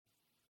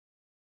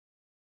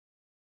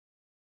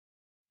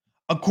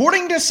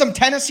According to some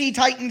Tennessee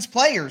Titans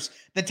players,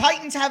 the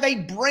Titans have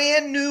a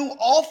brand new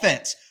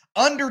offense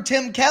under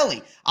Tim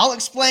Kelly. I'll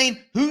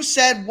explain who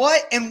said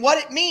what and what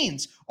it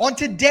means on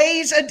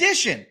today's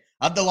edition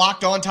of the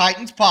Locked On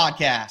Titans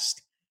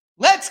podcast.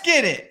 Let's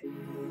get it.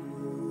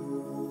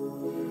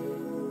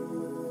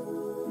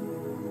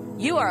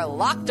 You are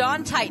Locked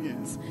On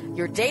Titans,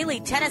 your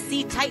daily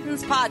Tennessee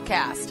Titans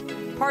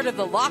podcast, part of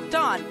the Locked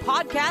On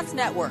Podcast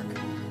Network,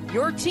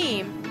 your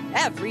team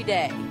every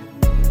day.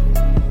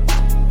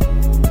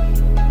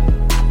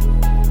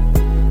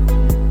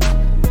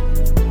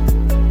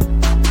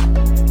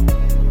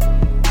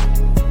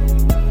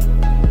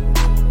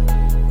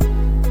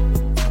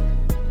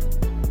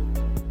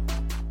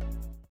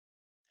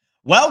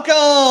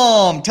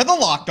 Welcome to the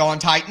Locked On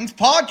Titans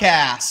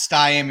podcast.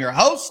 I am your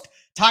host,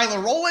 Tyler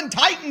Rowland.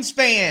 Titans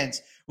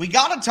fans, we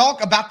got to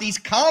talk about these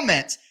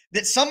comments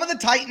that some of the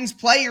Titans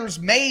players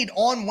made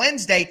on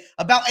Wednesday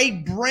about a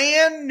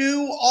brand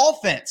new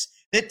offense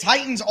that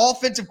Titans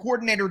offensive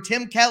coordinator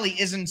Tim Kelly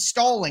is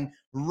installing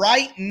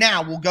right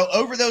now. We'll go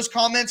over those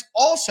comments.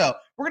 Also,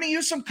 we're going to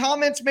use some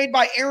comments made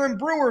by Aaron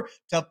Brewer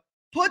to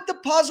put the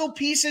puzzle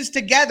pieces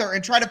together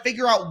and try to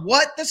figure out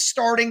what the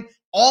starting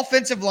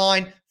offensive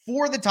line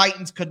for the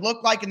Titans could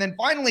look like. And then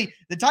finally,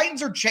 the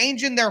Titans are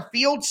changing their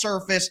field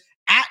surface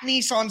at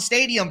Nissan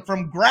Stadium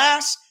from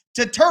grass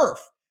to turf.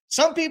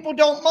 Some people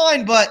don't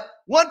mind, but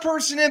one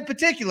person in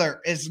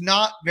particular is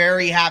not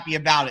very happy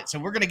about it. So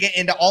we're going to get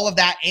into all of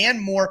that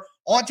and more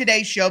on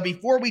today's show.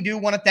 Before we do,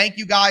 want to thank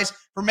you guys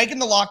for making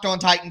the Locked On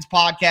Titans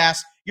podcast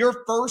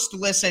your first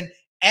listen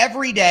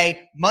every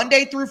day,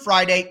 Monday through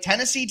Friday.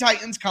 Tennessee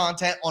Titans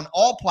content on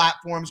all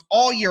platforms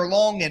all year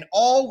long and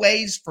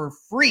always for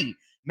free.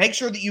 Make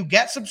sure that you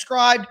get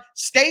subscribed,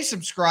 stay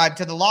subscribed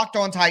to the Locked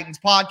On Titans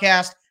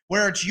podcast,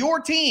 where it's your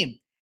team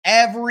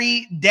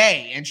every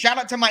day. And shout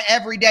out to my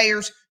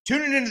everydayers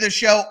tuning into the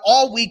show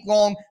all week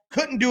long.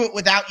 Couldn't do it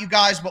without you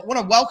guys, but want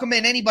to welcome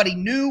in anybody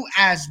new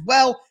as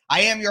well.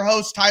 I am your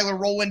host, Tyler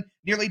Rowland,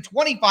 nearly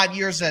 25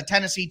 years a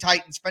Tennessee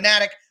Titans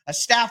fanatic, a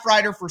staff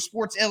writer for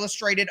Sports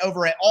Illustrated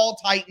over at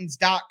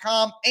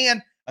alltitans.com,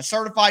 and a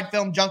certified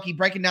film junkie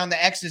breaking down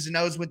the X's and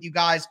O's with you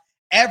guys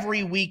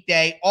every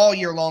weekday all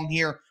year long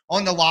here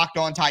on the Locked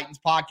On Titans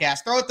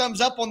podcast. Throw a thumbs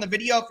up on the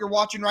video if you're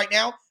watching right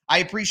now. I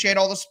appreciate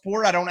all the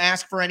support. I don't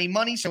ask for any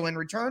money, so in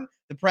return,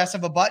 the press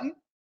of a button,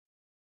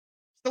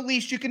 it's the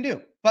least you can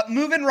do. But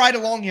moving right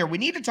along here, we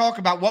need to talk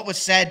about what was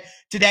said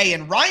today.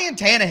 And Ryan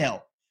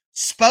Tannehill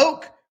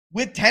spoke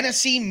with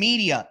Tennessee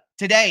media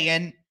today,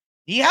 and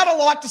he had a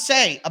lot to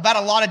say about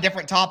a lot of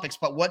different topics.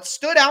 But what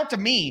stood out to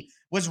me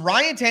was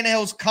Ryan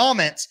Tannehill's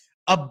comments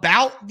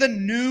about the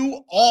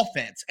new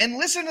offense. And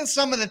listen to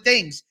some of the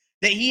things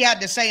that he had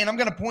to say, and I'm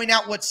going to point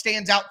out what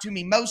stands out to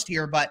me most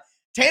here. But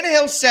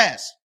Tannehill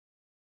says,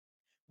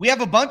 we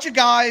have a bunch of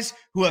guys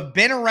who have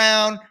been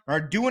around, are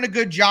doing a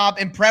good job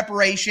in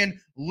preparation,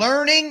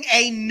 learning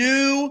a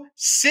new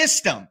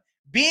system,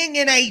 being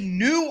in a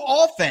new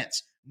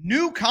offense,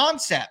 new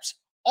concepts,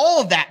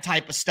 all of that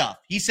type of stuff.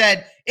 He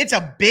said it's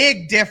a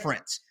big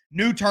difference.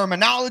 New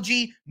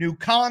terminology, new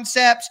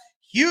concepts,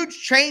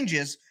 huge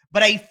changes,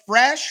 but a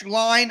fresh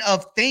line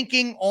of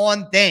thinking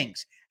on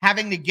things.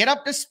 Having to get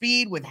up to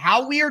speed with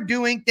how we are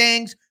doing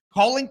things,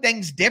 calling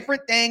things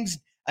different things,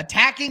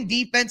 attacking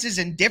defenses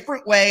in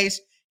different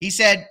ways. He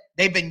said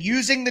they've been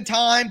using the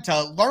time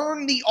to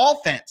learn the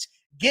offense,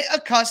 get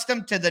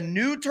accustomed to the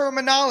new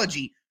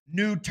terminology,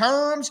 new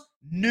terms,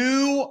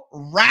 new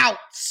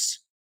routes.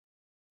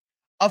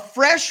 A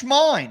fresh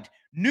mind,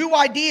 new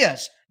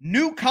ideas,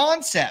 new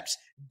concepts,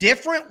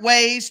 different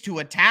ways to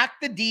attack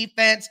the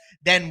defense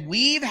than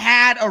we've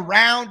had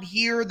around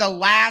here the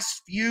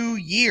last few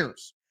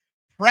years.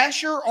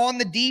 Pressure on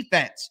the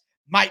defense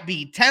might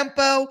be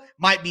tempo,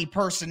 might be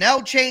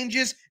personnel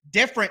changes,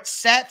 different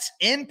sets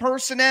in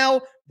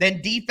personnel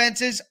than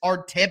defenses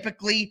are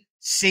typically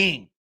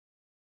seeing.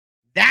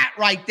 That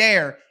right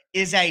there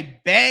is a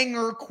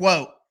banger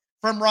quote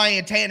from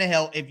Ryan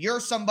Tannehill. If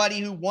you're somebody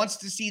who wants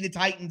to see the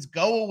Titans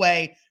go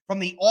away from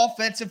the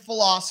offensive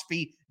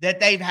philosophy that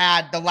they've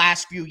had the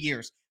last few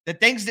years, the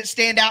things that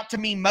stand out to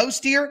me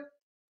most here,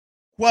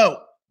 quote,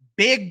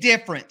 big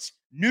difference,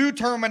 new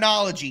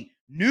terminology,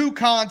 new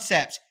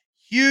concepts,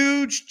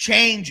 huge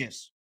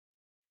changes.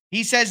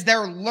 He says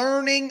they're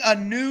learning a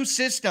new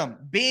system,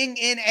 being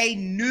in a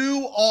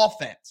new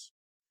offense.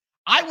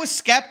 I was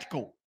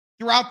skeptical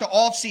throughout the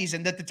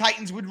offseason that the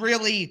Titans would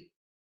really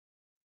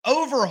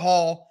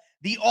overhaul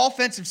the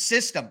offensive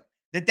system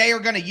that they are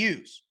going to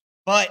use.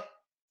 But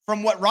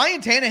from what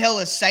Ryan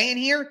Tannehill is saying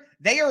here,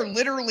 they are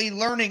literally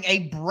learning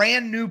a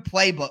brand new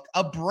playbook,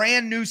 a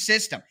brand new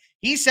system.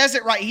 He says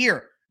it right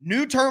here,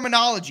 new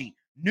terminology,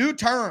 new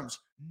terms,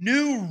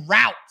 new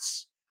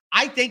routes.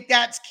 I think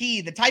that's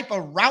key. The type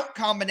of route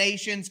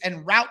combinations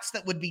and routes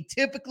that would be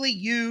typically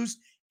used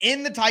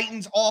in the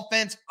Titans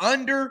offense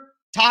under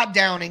Todd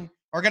Downing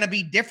are going to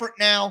be different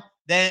now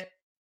than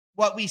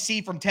what we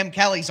see from Tim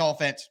Kelly's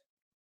offense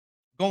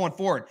going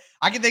forward.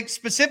 I can think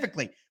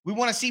specifically, we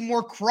want to see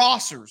more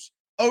crossers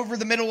over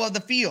the middle of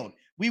the field.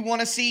 We want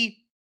to see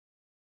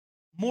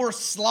more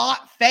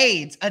slot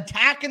fades,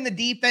 attacking the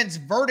defense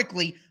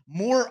vertically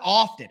more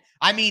often.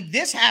 I mean,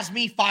 this has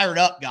me fired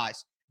up,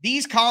 guys.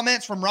 These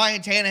comments from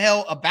Ryan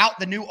Tannehill about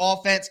the new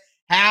offense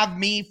have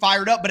me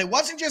fired up, but it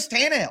wasn't just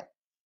Tannehill.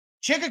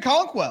 Chig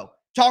Okonkwo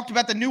talked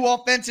about the new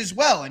offense as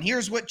well, and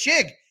here's what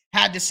Chig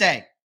had to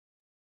say.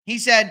 He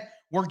said,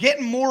 we're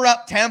getting more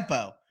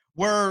up-tempo.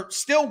 We're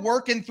still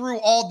working through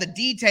all the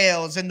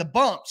details and the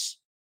bumps.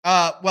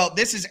 Well,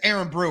 this is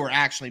Aaron Brewer,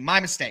 actually. My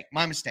mistake.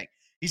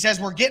 He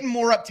says, we're getting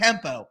more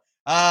up-tempo.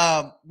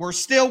 We're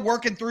still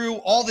working through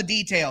all the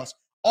details,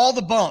 all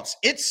the bumps.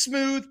 It's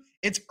smooth.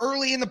 It's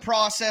early in the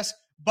process,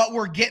 but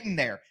we're getting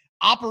there.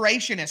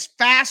 Operation is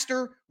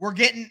faster. We're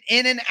getting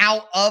in and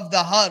out of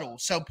the huddle.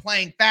 So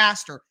playing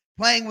faster,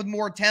 playing with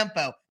more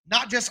tempo,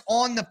 not just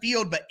on the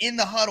field, but in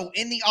the huddle,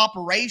 in the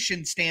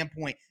operation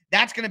standpoint.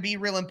 That's going to be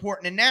real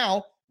important. And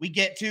now we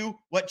get to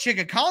what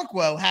Chig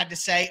Okonkwo had to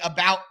say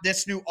about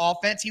this new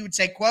offense. He would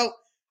say, quote,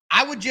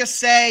 I would just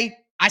say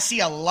I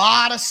see a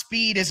lot of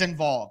speed is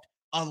involved.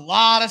 A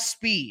lot of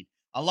speed.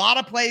 A lot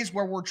of plays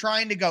where we're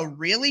trying to go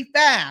really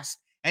fast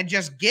and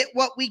just get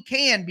what we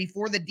can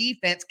before the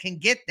defense can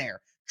get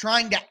there.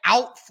 Trying to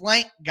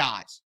outflank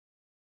guys.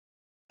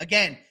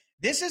 Again,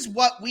 this is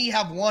what we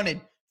have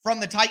wanted from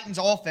the Titans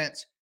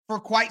offense for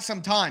quite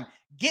some time.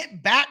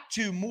 Get back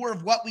to more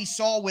of what we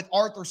saw with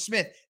Arthur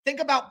Smith. Think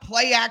about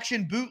play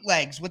action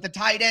bootlegs with the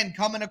tight end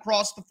coming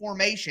across the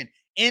formation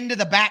into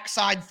the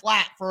backside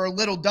flat for a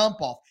little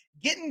dump off.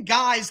 Getting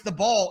guys the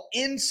ball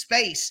in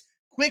space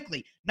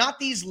quickly. Not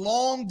these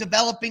long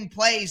developing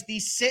plays,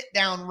 these sit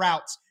down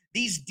routes,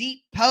 these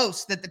deep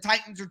posts that the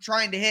Titans are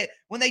trying to hit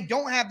when they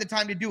don't have the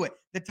time to do it.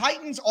 The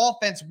Titans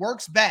offense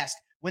works best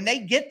when they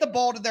get the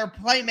ball to their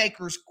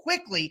playmakers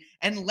quickly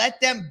and let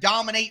them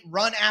dominate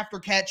run after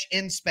catch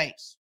in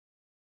space.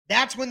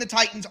 That's when the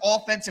Titans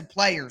offensive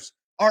players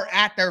are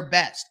at their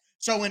best.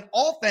 So an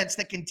offense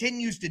that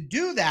continues to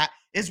do that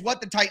is what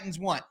the Titans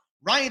want.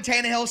 Ryan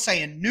Tannehill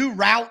saying new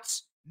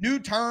routes, new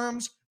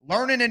terms,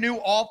 learning a new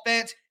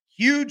offense,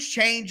 huge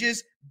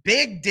changes,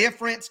 big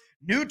difference,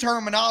 new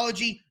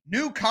terminology,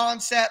 new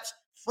concepts,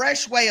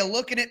 fresh way of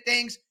looking at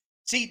things.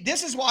 See,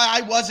 this is why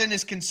I wasn't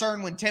as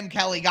concerned when Tim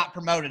Kelly got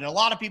promoted. A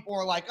lot of people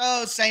were like,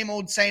 oh, same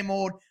old, same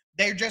old.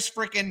 They're just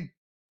freaking,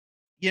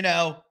 giving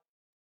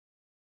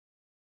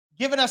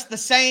us the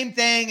same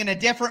thing in a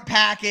different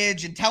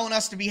package and telling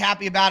us to be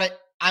happy about it.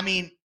 I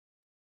mean,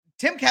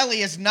 Tim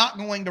Kelly is not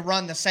going to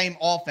run the same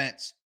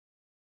offense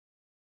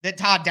that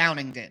Todd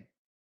Downing did.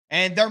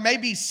 And there may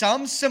be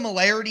some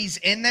similarities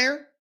in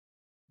there,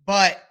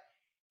 but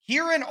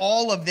hearing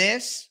all of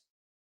this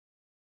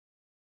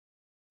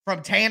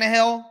from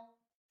Tannehill,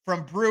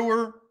 from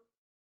Brewer,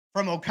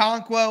 from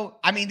Okonkwo,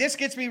 I mean, this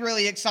gets me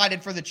really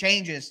excited for the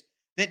changes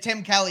that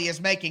Tim Kelly is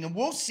making. And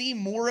we'll see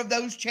more of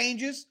those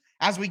changes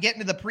as we get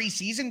into the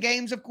preseason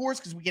games, of course,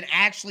 because we can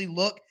actually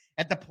look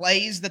at the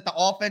plays that the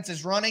offense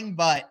is running.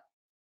 But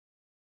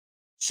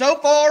so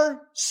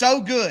far,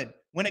 so good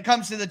when it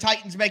comes to the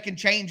Titans making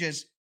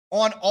changes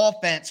on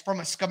offense from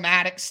a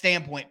schematic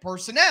standpoint.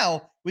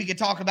 Personnel, we could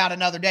talk about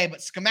another day, but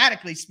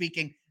schematically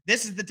speaking,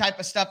 this is the type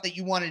of stuff that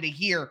you wanted to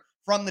hear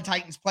from the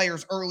Titans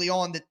players early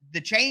on, that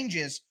the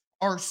changes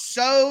are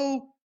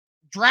so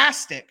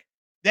drastic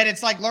that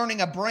it's like learning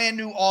a brand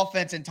new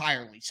offense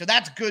entirely. So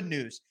that's good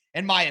news,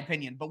 in my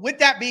opinion. But with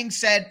that being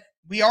said,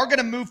 we are going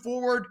to move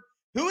forward.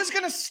 Who is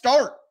going to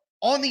start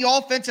on the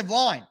offensive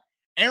line?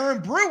 Aaron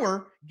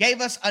Brewer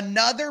gave us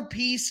another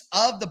piece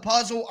of the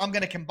puzzle. I'm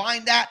going to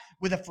combine that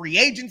with a free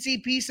agency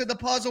piece of the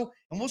puzzle,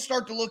 and we'll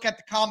start to look at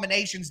the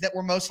combinations that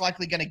we're most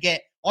likely going to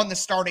get on the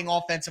starting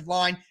offensive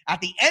line.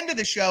 At the end of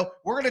the show,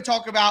 we're going to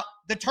talk about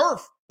the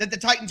turf that the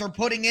Titans are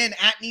putting in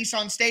at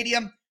Nissan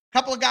Stadium. A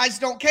couple of guys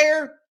don't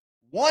care.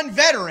 One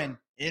veteran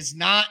is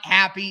not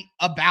happy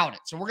about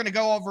it. So we're going to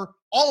go over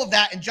all of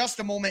that in just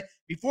a moment.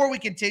 Before we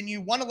continue,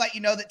 want to let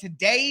you know that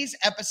today's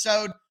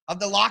episode of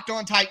the Locked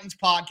On Titans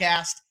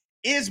podcast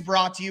is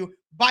brought to you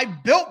by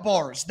Built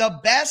Bars, the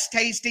best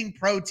tasting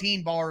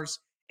protein bars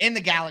in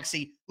the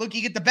galaxy. Look,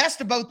 you get the best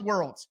of both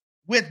worlds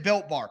with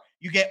Built Bar.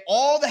 You get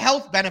all the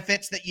health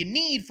benefits that you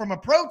need from a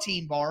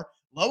protein bar,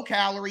 low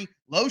calorie,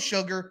 low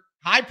sugar,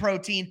 high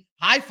protein,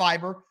 high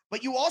fiber,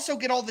 but you also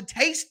get all the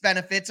taste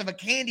benefits of a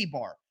candy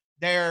bar.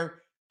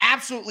 They're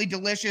absolutely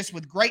delicious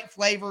with great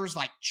flavors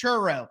like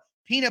churro,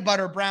 peanut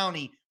butter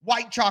brownie,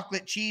 white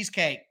chocolate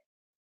cheesecake,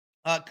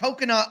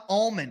 coconut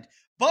almond,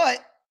 but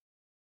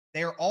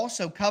they're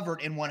also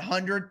covered in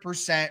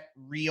 100%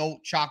 real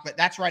chocolate.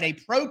 That's right, a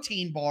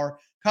protein bar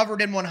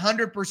covered in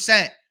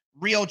 100%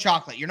 real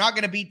chocolate. You're not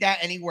going to beat that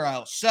anywhere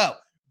else. So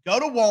go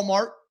to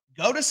Walmart,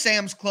 go to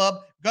Sam's Club,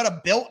 go to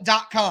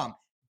Built.com.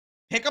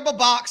 Pick up a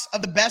box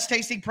of the best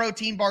tasting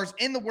protein bars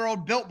in the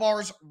world, Built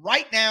Bars,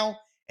 right now,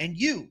 and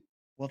you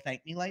will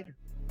thank me later.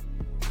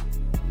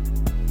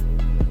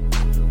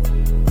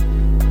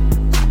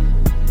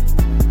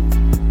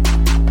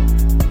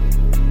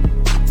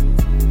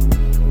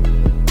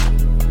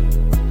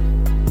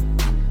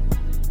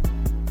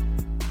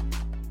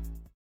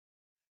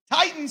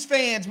 Titans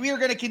fans, we are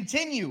going to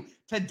continue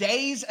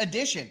today's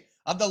edition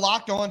of the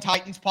Locked On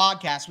Titans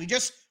podcast. We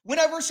just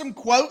went over some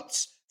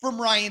quotes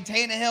from Ryan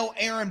Tannehill,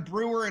 Aaron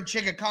Brewer, and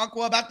Chig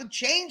Okonkwo about the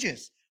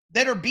changes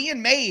that are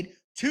being made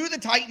to the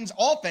Titans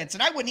offense.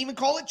 And I wouldn't even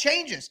call it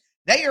changes.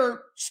 They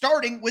are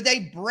starting with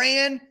a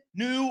brand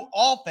new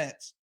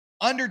offense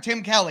under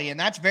Tim Kelly. And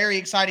that's very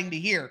exciting to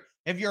hear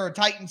if you're a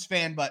Titans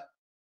fan. But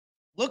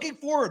looking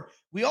forward,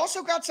 we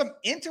also got some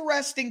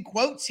interesting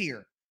quotes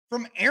here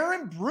from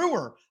Aaron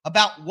Brewer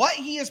about what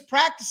he is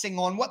practicing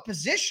on, what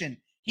position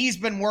he's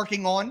been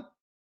working on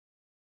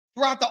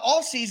throughout the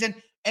offseason.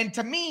 And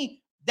to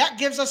me, that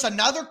gives us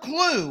another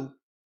clue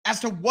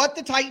as to what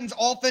the Titans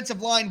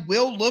offensive line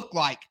will look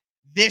like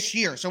this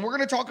year. So we're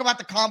going to talk about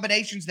the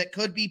combinations that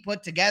could be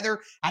put together.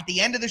 At the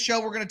end of the show,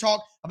 we're going to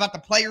talk about the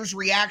players'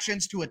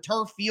 reactions to a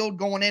turf field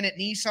going in at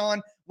Nissan.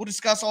 We'll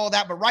discuss all of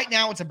that. But right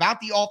now, it's about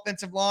the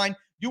offensive line.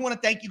 Do want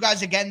to thank you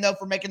guys again, though,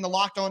 for making the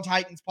Locked On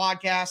Titans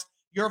podcast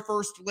your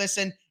first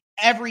listen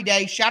every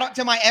day. Shout out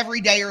to my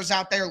everydayers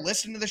out there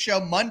listening to the show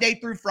Monday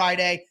through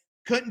Friday.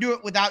 Couldn't do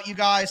it without you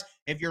guys.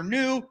 If you're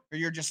new or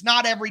you're just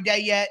not every day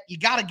yet, you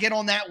got to get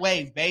on that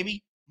wave,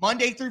 baby.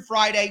 Monday through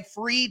Friday,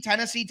 free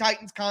Tennessee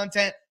Titans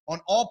content on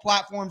all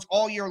platforms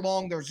all year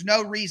long. There's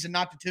no reason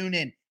not to tune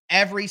in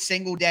every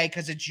single day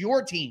because it's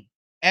your team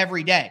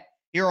every day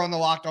here on the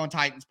Locked On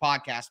Titans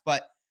podcast.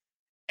 But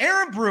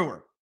Aaron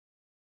Brewer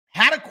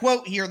had a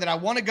quote here that I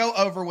want to go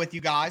over with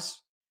you guys.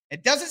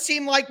 It doesn't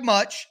seem like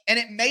much, and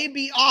it may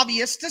be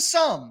obvious to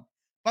some,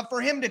 but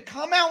for him to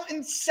come out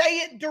and say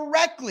it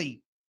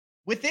directly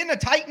within a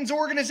Titans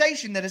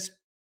organization that is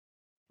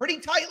pretty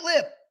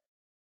tight-lipped,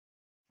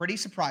 pretty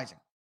surprising.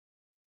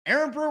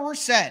 Aaron Brewer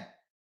said,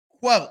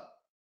 quote,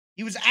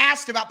 he was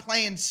asked about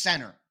playing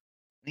center,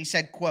 and he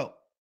said, quote,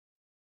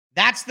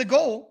 "That's the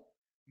goal,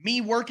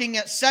 me working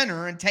at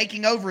center and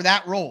taking over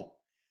that role.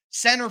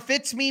 Center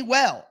fits me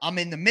well. I'm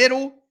in the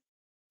middle.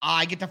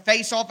 I get to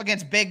face off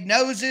against big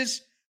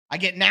noses. I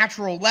get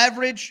natural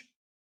leverage.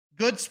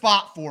 Good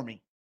spot for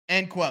me,"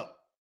 end quote.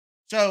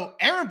 So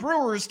Aaron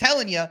Brewer is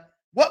telling you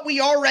what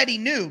we already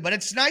knew, but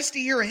it's nice to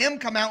hear him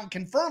come out and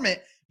confirm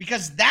it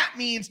because that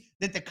means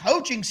that the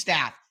coaching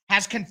staff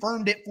has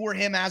confirmed it for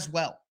him as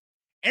well.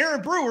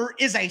 Aaron Brewer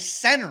is a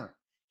center.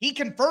 He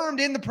confirmed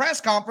in the press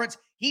conference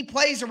he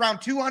plays around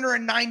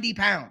 290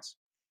 pounds.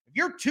 If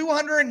you're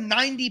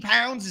 290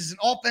 pounds as an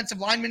offensive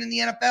lineman in the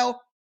NFL,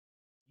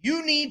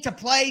 you need to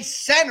play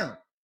center,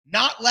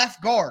 not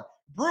left guard.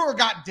 Brewer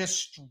got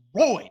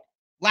destroyed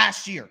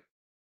last year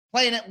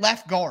playing at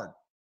left guard.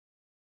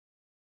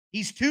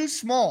 He's too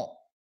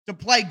small to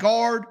play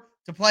guard,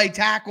 to play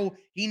tackle.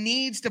 He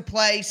needs to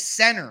play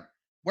center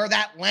where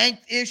that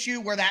length issue,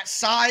 where that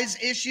size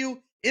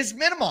issue is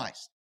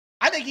minimized.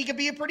 I think he could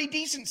be a pretty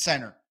decent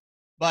center,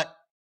 but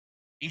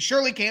he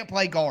surely can't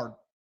play guard.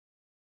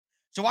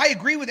 So I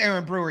agree with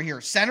Aaron Brewer here.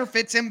 Center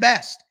fits him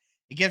best.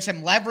 It gives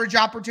him leverage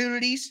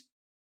opportunities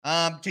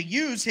to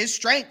use his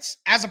strengths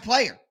as a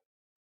player.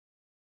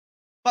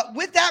 But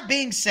with that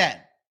being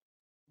said,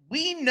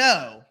 we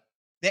know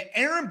that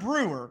Aaron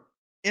Brewer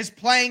is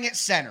playing at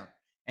center.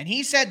 And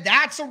he said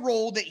that's a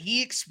role that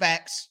he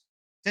expects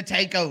to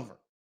take over,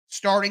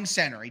 starting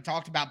center. He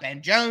talked about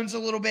Ben Jones a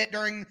little bit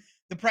during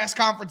the press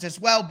conference as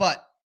well.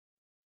 But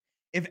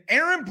if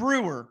Aaron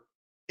Brewer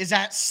is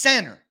at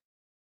center,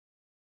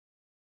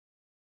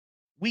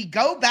 we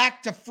go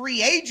back to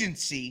free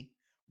agency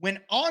when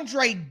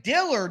Andre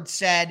Dillard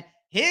said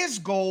his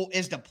goal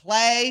is to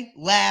play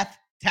left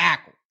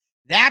tackle.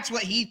 That's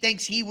what he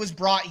thinks he was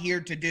brought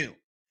here to do.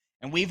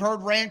 And we've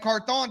heard Rand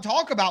Carthon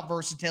talk about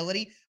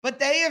versatility, but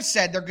they have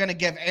said they're going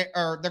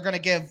to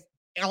give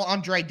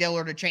Andre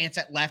Dillard a chance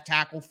at left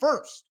tackle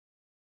first.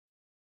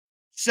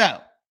 So,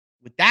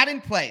 with that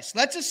in place,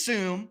 let's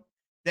assume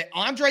that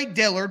Andre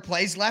Dillard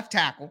plays left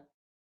tackle.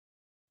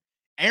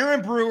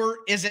 Aaron Brewer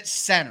is at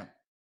center.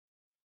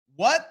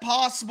 What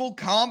possible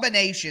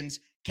combinations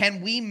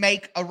can we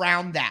make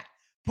around that?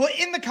 Put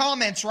in the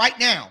comments right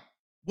now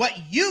what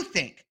you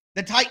think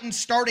the Titans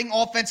starting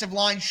offensive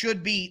line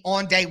should be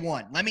on day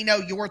one. Let me know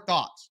your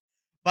thoughts.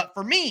 But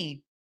for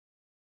me,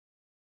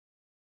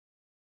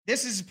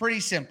 this is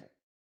pretty simple.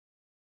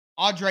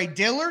 Andre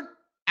Dillard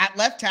at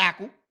left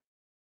tackle.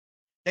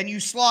 Then you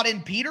slot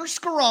in Peter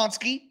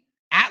Skoronski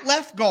at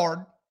left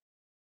guard.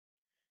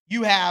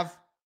 You have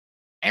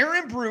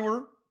Aaron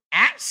Brewer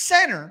at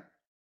center.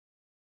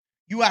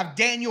 You have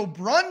Daniel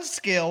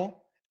Brunskill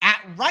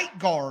at right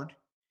guard.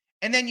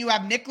 And then you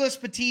have Nicholas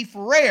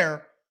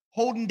Petit-Frere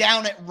holding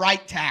down at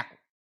right tackle.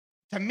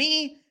 To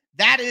me,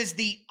 that is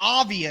the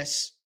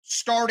obvious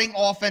starting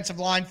offensive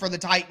line for the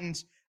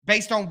Titans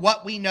based on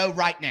what we know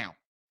right now.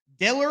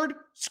 Dillard,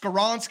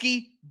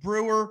 Skoronski,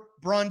 Brewer,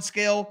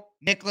 Brunskill,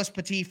 Nicholas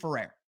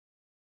Petit-Frere.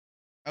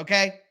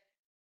 Okay?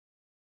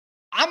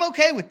 I'm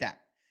okay with that.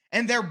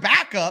 And their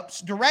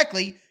backups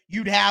directly,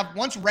 you'd have,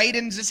 once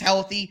Radens is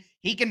healthy,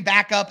 he can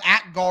back up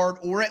at guard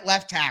or at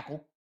left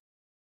tackle.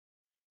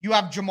 You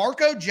have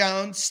Jamarco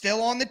Jones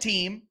still on the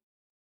team,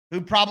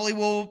 who probably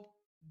will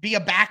be a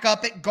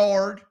backup at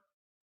guard.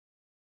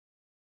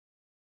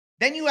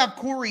 Then you have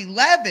Corey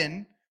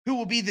Levin, who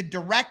will be the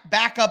direct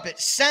backup at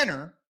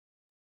center.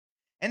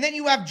 And then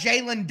you have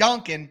Jalen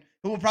Duncan,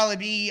 who will probably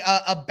be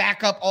a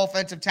backup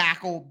offensive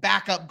tackle,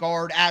 backup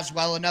guard as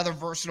well, another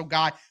versatile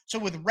guy. So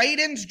with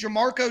Radunz,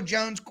 Jamarco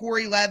Jones,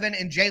 Corey Levin,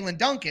 and Jalen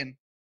Duncan,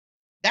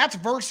 that's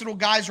versatile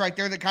guys right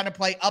there that kind of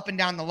play up and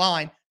down the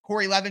line.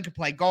 Corey Levin could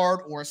play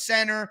guard or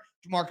center.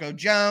 Jamarco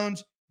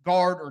Jones,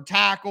 guard or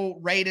tackle.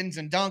 Radunz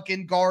and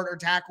Duncan, guard or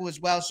tackle as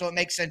well. So it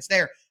makes sense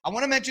there. I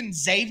want to mention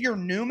Xavier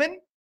Newman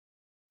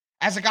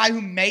as a guy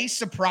who may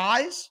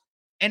surprise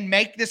and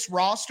make this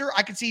roster.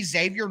 I could see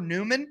Xavier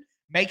Newman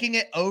making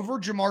it over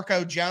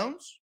Jamarco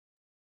Jones.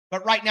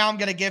 But right now I'm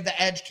going to give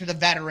the edge to the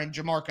veteran,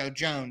 Jamarco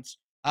Jones,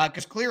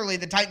 because clearly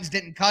the Titans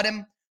didn't cut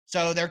him,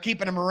 so they're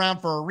keeping him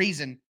around for a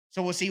reason.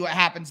 So we'll see what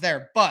happens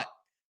there. But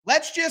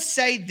let's just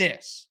say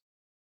this.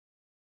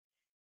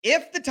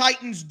 If the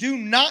Titans do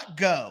not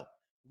go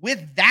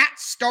with that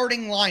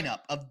starting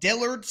lineup of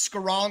Dillard,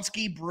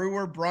 Skoronski,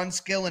 Brewer,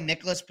 Brunskill, and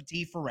Nicholas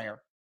Petit-Frere,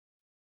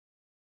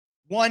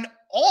 one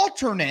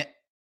alternate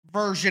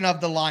version of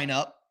the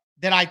lineup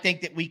that I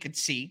think that we could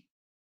see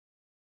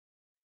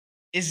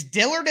is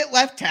Dillard at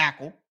left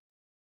tackle,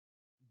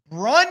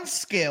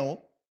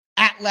 Brunskill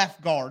at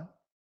left guard,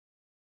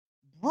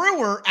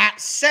 Brewer at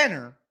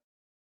center,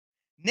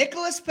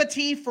 Nicholas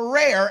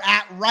Petit-Frere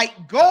at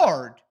right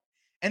guard,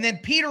 and then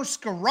Peter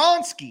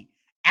Skoronski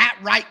at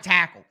right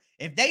tackle.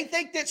 If they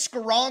think that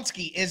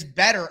Skoronski is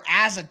better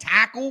as a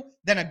tackle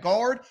than a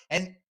guard,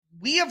 and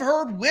we have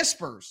heard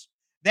whispers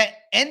that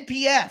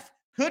NPF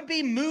could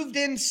be moved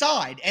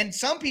inside, and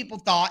some people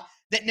thought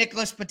that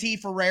Nicholas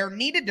Petit-Frere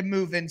needed to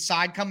move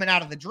inside coming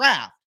out of the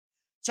draft.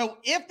 So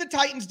if the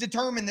Titans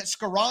determine that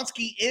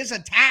Skoronski is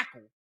a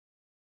tackle,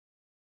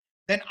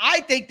 then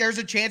I think there's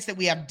a chance that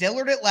we have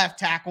Dillard at left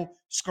tackle,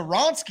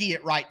 Skoronski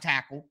at right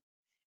tackle,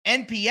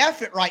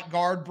 NPF at right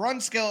guard,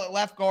 Brunskill at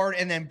left guard,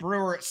 and then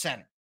Brewer at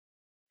center.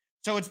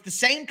 So it's the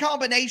same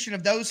combination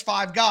of those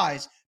five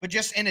guys, but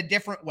just in a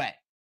different way.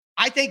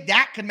 I think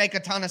that could make a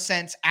ton of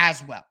sense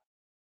as well.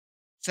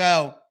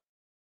 So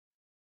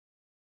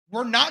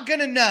we're not going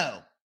to know.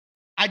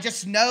 I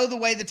just know the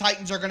way the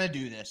Titans are going to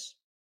do this.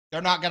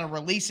 They're not going to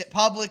release it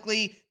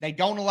publicly. They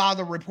don't allow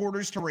the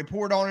reporters to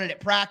report on it at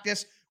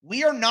practice.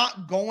 We are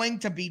not going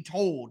to be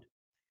told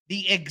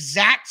the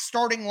exact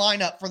starting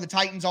lineup for the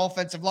Titans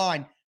offensive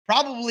line,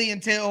 probably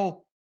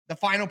until the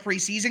final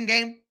preseason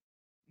game.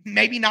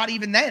 Maybe not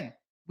even then.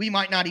 We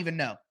might not even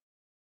know.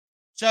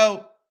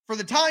 So for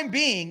the time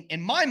being,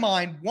 in my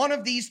mind, one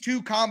of these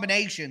two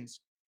combinations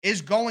is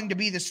going to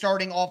be the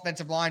starting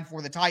offensive line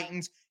for the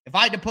Titans. If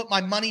I had to put my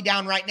money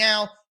down right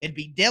now, it'd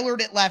be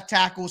Dillard at left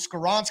tackle,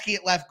 Skoronski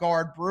at left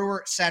guard,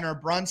 Brewer at center,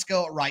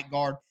 Brunskill at right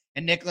guard,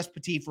 and Nicholas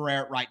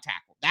Petit-Frere at right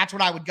tackle. That's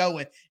what I would go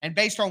with. And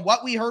based on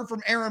what we heard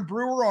from Aaron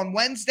Brewer on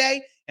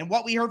Wednesday and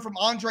what we heard from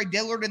Andre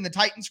Dillard in the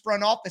Titans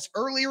front office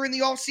earlier in the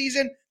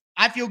offseason,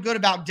 I feel good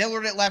about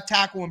Dillard at left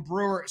tackle and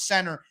Brewer at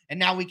center. And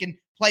now we can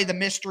play the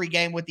mystery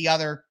game with the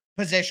other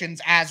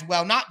positions as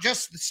well. Not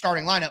just the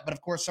starting lineup, but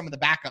of course some of the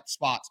backup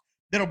spots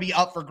that'll be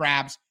up for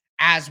grabs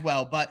as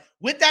well. But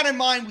with that in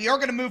mind, we are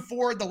going to move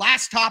forward. The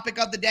last topic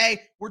of the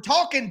day, we're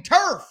talking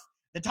turf.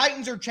 The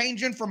Titans are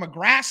changing from a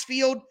grass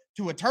field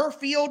to a turf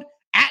field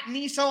at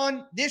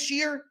Nissan this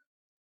year.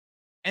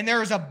 And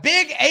there is a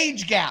big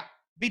age gap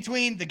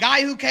between the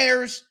guy who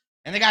cares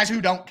and the guys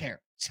who don't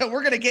care. So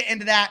we're going to get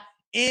into that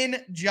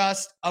in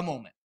just a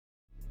moment.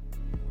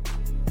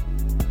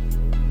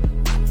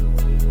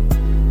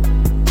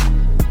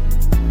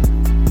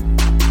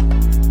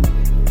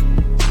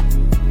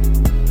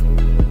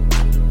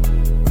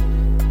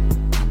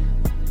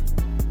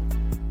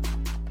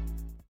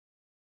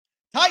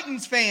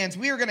 Titans fans,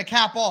 we are going to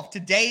cap off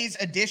today's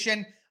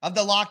edition of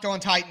the Locked On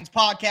Titans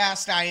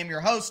podcast. I am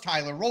your host,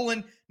 Tyler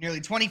Rowland, nearly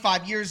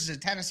 25 years as a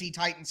Tennessee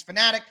Titans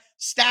fanatic,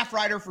 staff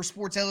writer for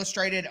Sports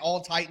Illustrated,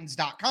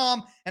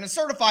 alltitans.com, and a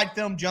certified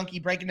film junkie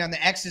breaking down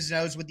the X's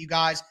and O's with you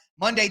guys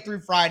Monday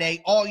through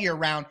Friday, all year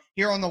round,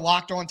 here on the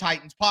Locked On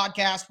Titans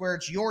podcast, where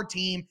it's your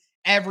team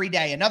every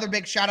day. Another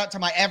big shout out to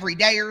my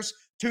everydayers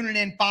tuning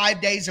in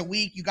 5 days a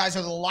week. You guys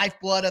are the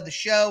lifeblood of the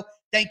show.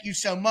 Thank you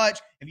so much.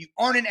 If you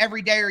aren't an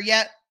everydayer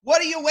yet, what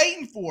are you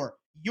waiting for?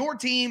 Your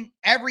team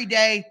every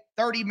day,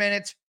 30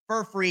 minutes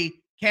for free.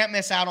 Can't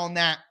miss out on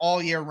that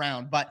all year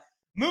round. But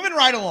moving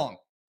right along.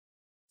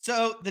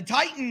 So the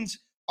Titans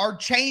are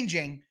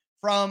changing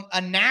from a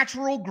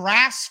natural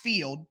grass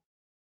field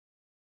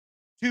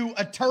to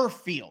a turf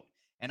field.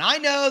 And I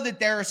know that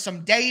there is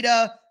some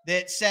data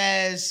that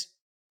says,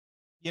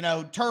 you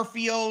know, turf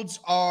fields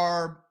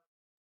are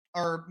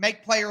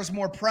make players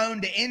more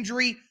prone to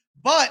injury.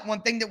 But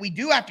one thing that we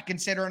do have to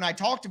consider, and I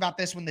talked about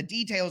this when the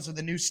details of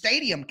the new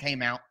stadium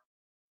came out,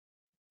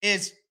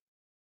 is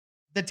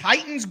the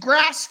Titans'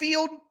 grass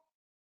field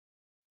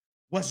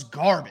was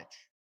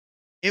garbage.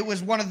 It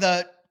was one of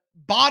the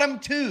bottom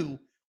two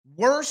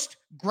worst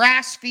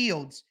grass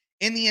fields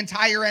in the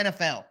entire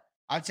NFL.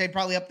 I'd say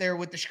probably up there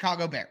with the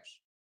Chicago Bears.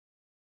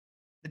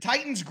 The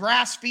Titans'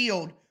 grass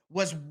field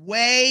was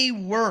way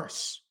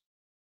worse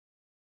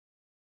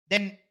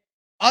than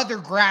other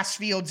grass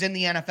fields in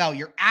the NFL,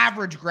 your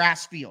average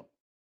grass field.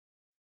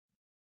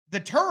 The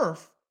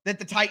turf that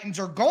the Titans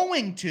are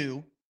going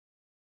to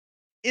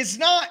is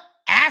not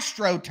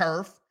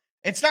AstroTurf.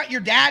 It's not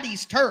your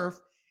daddy's turf.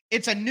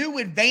 It's a new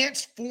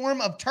advanced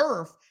form of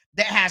turf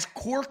that has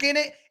cork in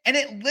it, and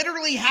it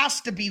literally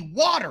has to be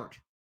watered.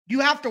 You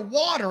have to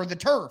water the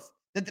turf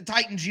that the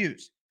Titans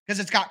use because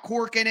it's got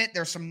cork in it.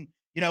 There's some,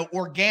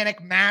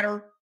 organic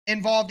matter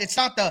involved. It's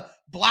not the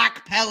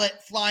black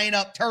pellet flying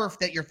up turf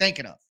that you're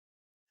thinking of.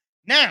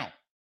 Now,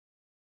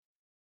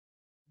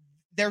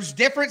 there's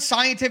different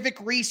scientific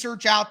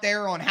research out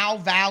there on how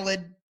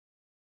valid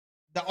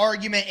the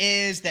argument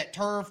is that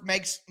turf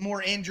makes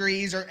more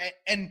injuries,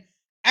 and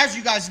as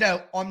you guys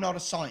know, I'm not a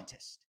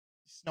scientist.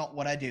 It's not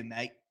what I do,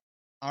 mate.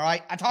 All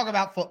right? I talk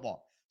about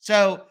football.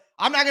 So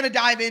I'm not going to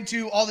dive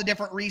into all the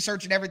different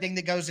research and everything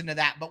that goes into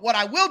that. But what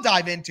I will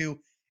dive into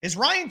is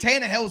Ryan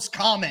Tannehill's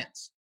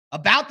comments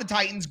about the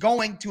Titans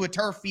going to a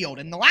turf field.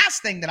 And the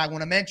last thing that I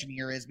want to mention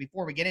here is,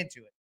 before we get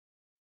into it,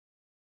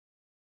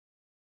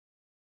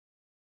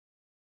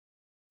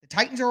 the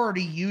Titans are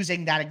already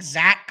using that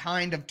exact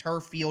kind of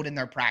turf field in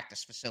their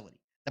practice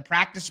facility. The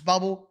practice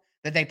bubble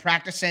that they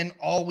practice in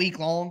all week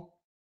long,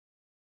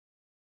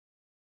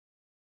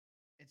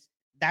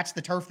 that's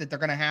the turf that they're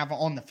going to have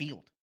on the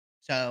field.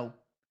 So,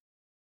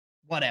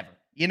 whatever.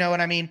 You know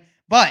what I mean?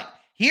 But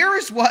here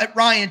is what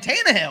Ryan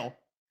Tannehill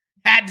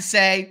had to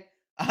say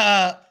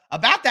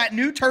about that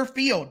new turf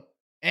field.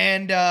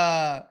 And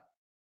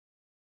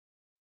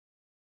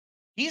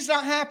he's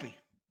not happy.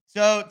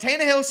 So,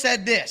 Tannehill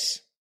said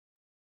this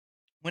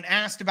when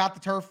asked about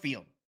the turf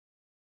field.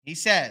 He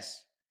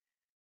says,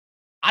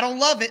 "I don't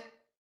love it."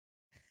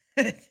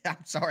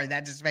 I'm sorry,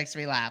 that just makes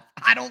me laugh.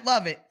 I don't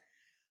love it.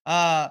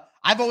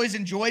 I've always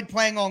enjoyed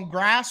playing on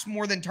grass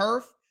more than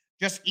turf.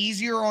 Just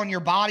easier on your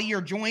body,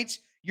 your joints,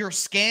 your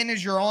skin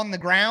as you're on the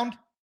ground.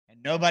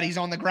 And nobody's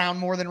on the ground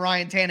more than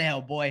Ryan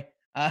Tannehill, boy.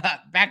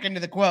 Back into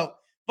the quote.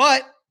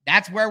 But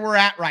that's where we're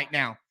at right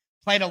now.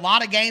 Played a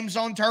lot of games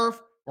on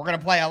turf. We're going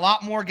to play a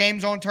lot more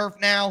games on turf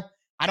now.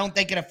 I don't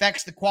think it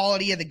affects the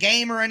quality of the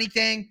game or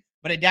anything,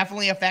 but it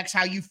definitely affects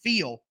how you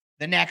feel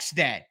the next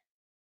day.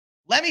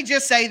 Let me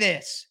just say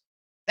this.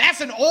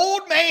 That's an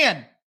old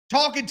man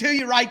talking to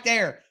you right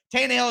there.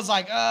 Tannehill's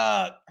like,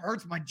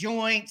 hurts my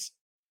joints,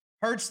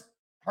 hurts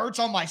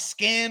on my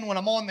skin when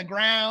I'm on the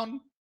ground,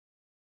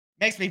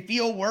 makes me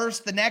feel worse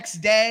the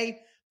next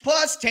day.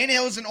 Plus,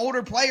 Tannehill is an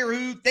older player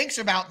who thinks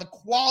about the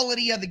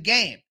quality of the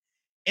game.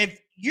 If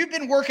you've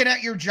been working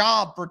at your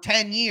job for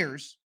 10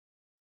 years,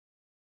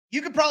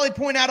 you could probably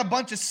point out a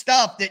bunch of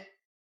stuff that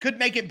could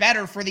make it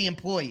better for the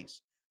employees.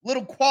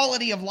 Little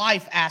quality of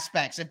life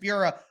aspects. If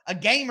you're a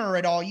gamer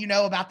at all, you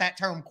know about that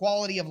term,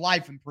 quality of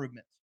life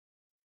improvements.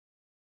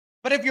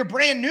 But if you're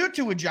brand new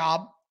to a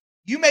job,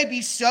 you may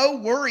be so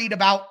worried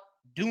about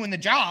doing the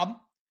job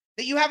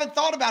that you haven't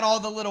thought about all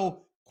the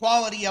little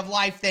quality of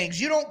life things.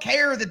 You don't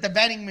care that the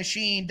vending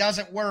machine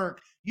doesn't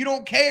work. You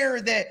don't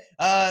care that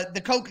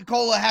the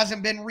Coca-Cola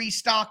hasn't been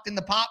restocked in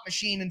the pop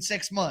machine in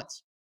 6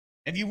 months.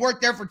 If you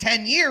worked there for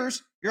 10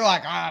 years, you're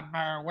like,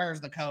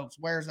 where's the Cokes?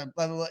 Where's the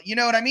blah, blah, blah? You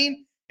know what I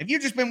mean? If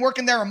you've just been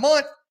working there a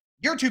month,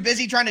 you're too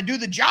busy trying to do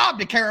the job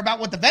to care about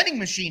what the vending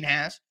machine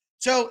has.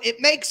 So it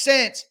makes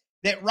sense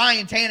that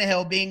Ryan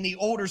Tannehill, being the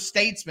older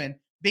statesman,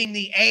 being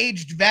the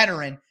aged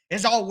veteran,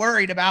 is all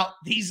worried about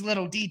these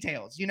little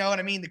details. You know what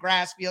I mean? The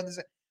grass field.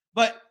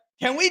 But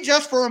can we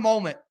just for a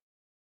moment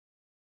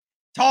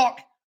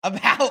talk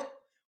about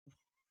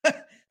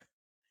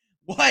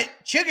what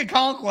Chig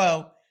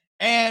Okonkwo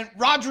and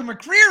Roger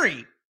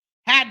McCreary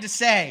had to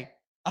say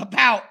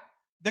about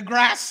the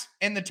grass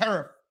and the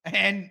turf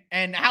and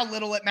how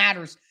little it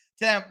matters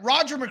to them?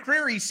 Roger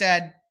McCreary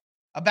said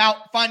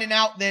about finding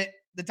out that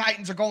the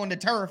Titans are going to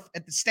turf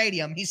at the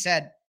stadium. He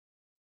said,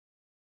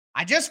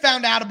 "I just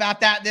found out about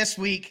that this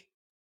week.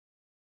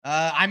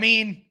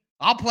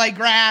 I'll play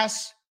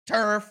grass,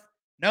 turf,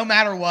 no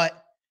matter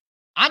what.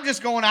 I'm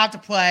just going out to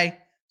play,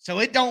 so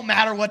it don't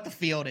matter what the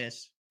field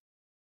is."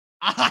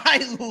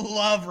 I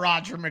love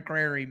Roger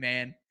McCreary,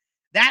 man.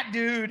 That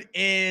dude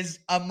is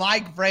a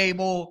Mike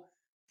Vrabel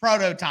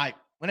prototype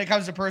when it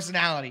comes to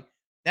personality.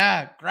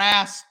 Yeah,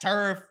 grass,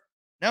 turf,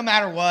 no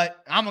matter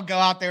what, I'm going to go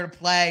out there to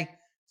play,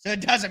 so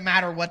it doesn't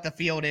matter what the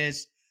field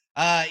is.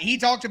 He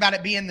talked about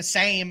it being the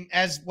same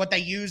as what they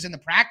use in the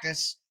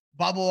practice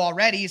bubble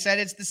already. He said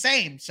it's the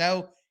same,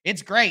 so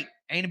it's great.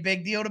 Ain't a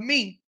big deal to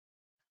me.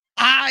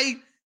 I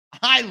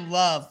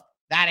love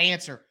that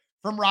answer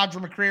from Roger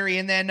McCreary.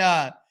 And then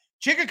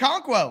Chig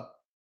Okonkwo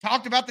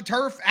talked about the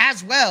turf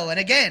as well. And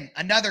again,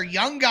 another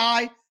young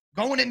guy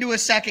going into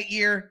his second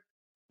year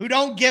who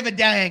don't give a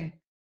dang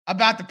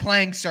about the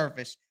playing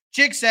surface.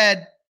 Chig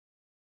said,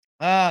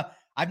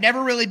 "I've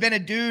never really been a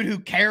dude who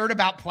cared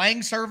about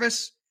playing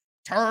surface,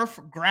 turf,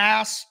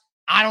 grass.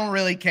 I don't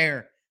really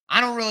care. I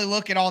don't really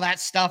look at all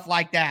that stuff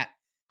like that.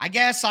 I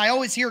guess I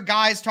always hear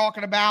guys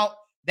talking about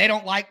they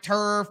don't like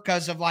turf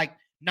because of like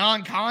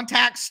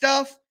non-contact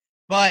stuff,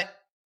 but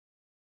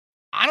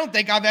I don't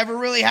think I've ever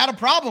really had a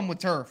problem with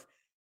turf.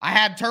 I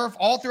had turf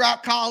all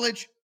throughout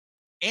college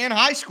and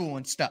high school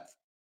and stuff."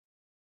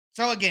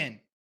 So again,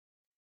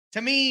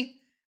 to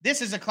me,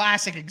 this is a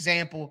classic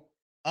example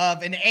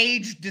of an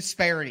age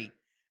disparity.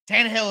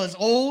 Tannehill is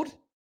old.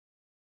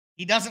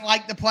 He doesn't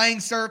like the playing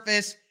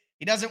surface.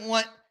 He doesn't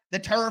want the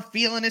turf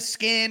feeling his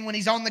skin when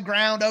he's on the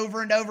ground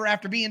over and over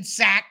after being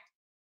sacked.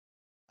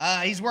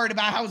 He's worried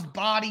about how his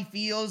body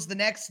feels the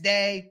next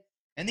day.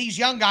 And these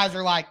young guys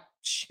are like,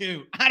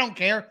 shoot, I don't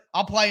care.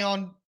 I'll play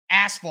on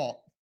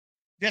asphalt.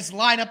 Just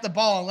line up the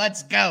ball and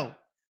let's go.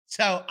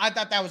 So I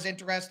thought that was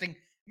interesting.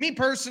 Me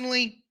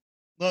personally,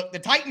 look, the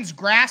Titans'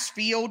 grass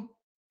field,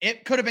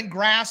 it could have been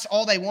grass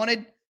all they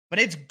wanted, but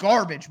it's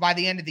garbage by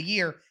the end of the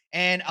year.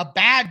 And a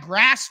bad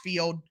grass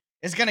field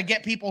is going to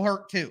get people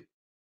hurt too.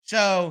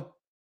 So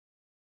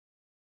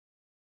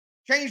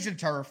change the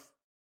turf.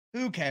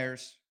 Who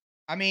cares?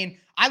 I mean,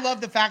 I love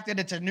the fact that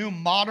it's a new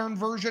modern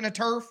version of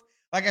turf.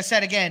 Like I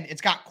said, again,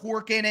 it's got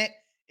cork in it.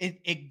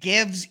 It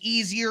gives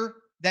easier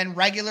than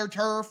regular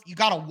turf. You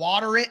got to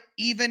water it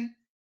even.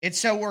 It's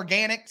so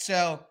organic.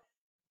 So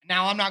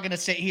now I'm not going to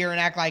sit here and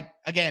act like,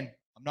 again,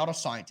 I'm not a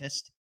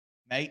scientist,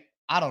 mate.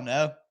 I don't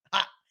know.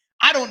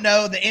 I don't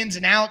know the ins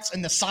and outs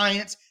and the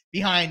science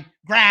behind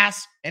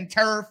grass and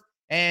turf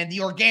and the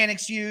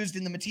organics used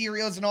and the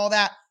materials and all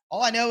that.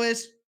 All I know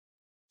is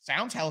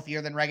sounds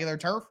healthier than regular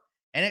turf.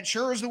 And it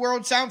sure as the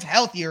world sounds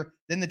healthier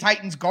than the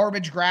Titans'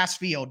 garbage grass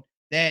field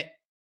that,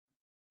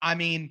 I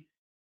mean,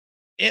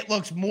 it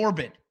looks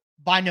morbid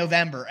by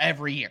November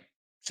every year.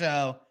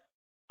 So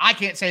I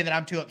can't say that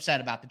I'm too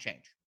upset about the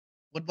change.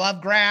 Would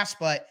love grass,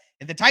 but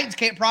if the Titans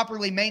can't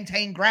properly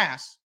maintain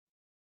grass,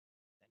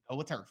 then go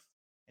with turf.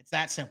 It's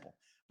that simple.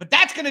 But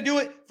that's going to do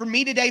it for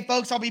me today,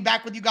 folks. I'll be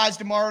back with you guys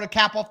tomorrow to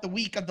cap off the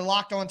week of the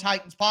Locked On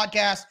Titans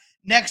podcast.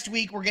 Next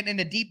week, we're getting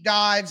into deep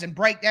dives and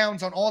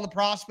breakdowns on all the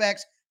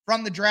prospects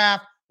from the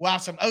draft. We'll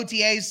have some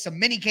OTAs, some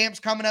mini camps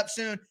coming up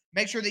soon.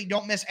 Make sure that you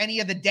don't miss any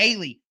of the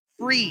daily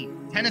free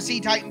Tennessee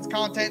Titans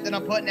content that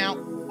I'm putting out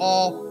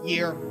all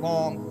year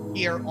long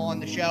here on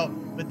the show.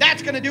 But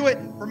that's going to do it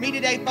for me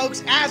today,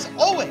 folks. As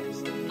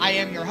always, I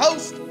am your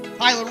host,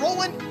 Tyler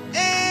Rowland,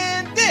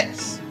 and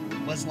this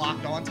was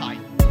Locked On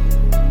Titans.